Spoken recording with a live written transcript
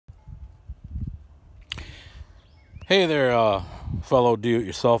Hey there, fellow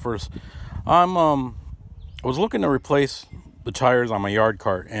do-it-yourselfers. I was looking to replace the tires on my yard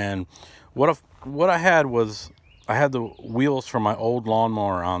cart, and what I had was I had the wheels from my old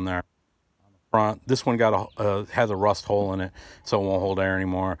lawnmower on there. Front. This one has a rust hole in it, so it won't hold air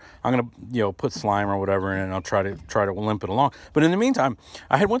anymore. I'm gonna put slime or whatever in it, and I'll try to limp it along. But in the meantime,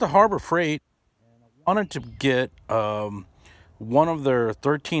 I had went to Harbor Freight. Wanted to get one of their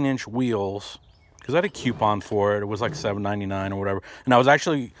 13-inch wheels because I had a coupon for it. It was like $7.99 or whatever. And I'd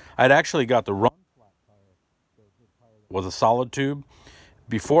actually got the run flat tire, was a solid tube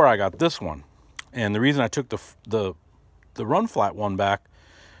before I got this one. And the reason I took the run flat one back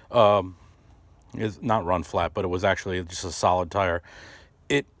is not run flat, but it was actually just a solid tire.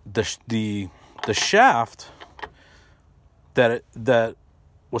 The shaft that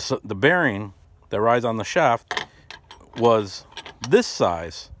was the bearing that rides on the shaft was this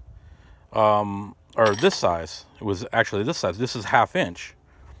size, or this size. It was actually this size. This is 1/2 inch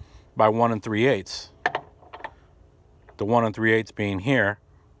by 1 3/8. The 1 3/8 being here,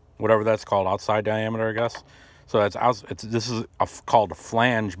 whatever that's called, outside diameter, I guess. So this is called a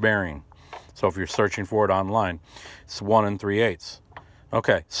flange bearing. So if you're searching for it online, it's 1 3/8.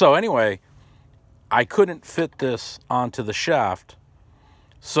 Okay. So anyway, I couldn't fit this onto the shaft,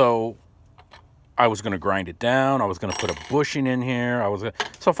 so I was going to grind it down. I was going to put a bushing in here.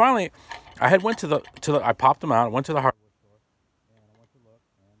 So finally, I had went to the I popped them out. I went to the hardware store, and I went to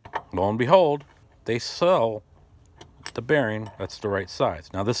look. And lo and behold, they sell the bearing that's the right size.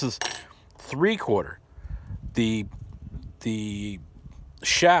 Now this is 3/4. The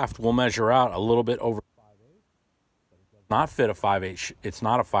shaft will measure out a little bit over 5/8. It does not fit a 5/8. It's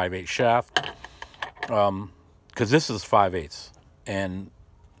not a 5/8 shaft, because this is 5/8, and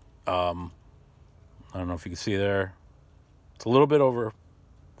I don't know if you can see there. It's a little bit over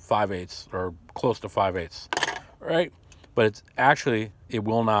 5/8 or close to 5/8, right? But it's actually, it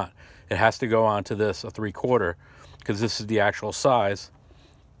will not. It has to go onto this, a 3/4, because this is the actual size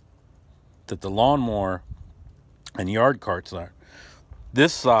that the lawnmower and yard carts are.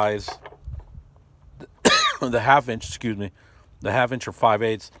 This size, the 1/2 inch, excuse me, the 1/2 inch or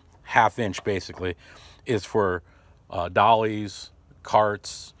 5/8, 1/2 inch basically, is for dollies,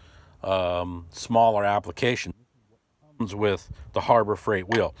 carts, smaller application. Comes with the Harbor Freight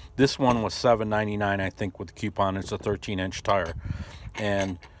wheel. This one was $7.99, I think, with the coupon. It's a 13-inch tire,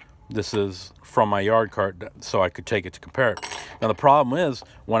 and this is from my yard cart, so I could take it to compare it. Now the problem is,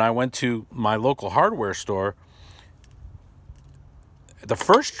 when I went to my local hardware store,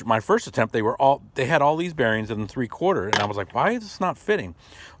 my first attempt, they had all these bearings in the 3/4, and I was like, why is this not fitting?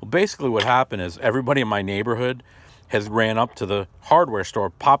 Well, basically what happened is everybody in my neighborhood has ran up to the hardware store,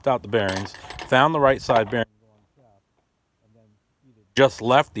 popped out the bearings, found the right side bearing, and then either just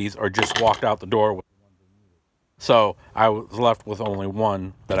left these or just walked out the door with the ones they needed. So I was left with only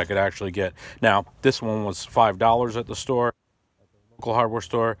one that I could actually get. Now, this one was $5 at the store, at the local hardware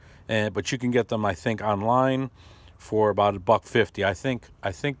store, but you can get them, I think, online for about $1.50. I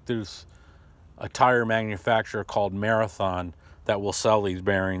think there's a tire manufacturer called Marathon that will sell these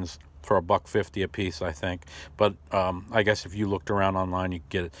bearings for $1.50 a piece, I think. But I guess if you looked around online, you could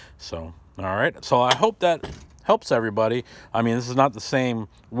get it. So, all right. So I hope that helps everybody. I mean, this is not the same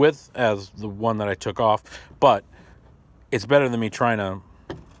width as the one that I took off, but it's better than me trying to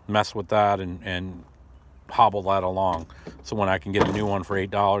mess with that and hobble that along. So when I can get a new one for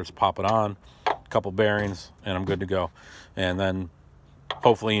 $8, pop it on, a couple bearings, and I'm good to go. And then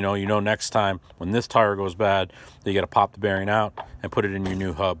hopefully, next time when this tire goes bad, you got to pop the bearing out and put it in your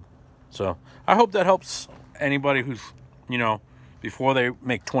new hub. So I hope that helps anybody who's, before they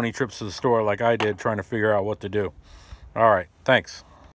make 20 trips to the store like I did, trying to figure out what to do. All right. Thanks.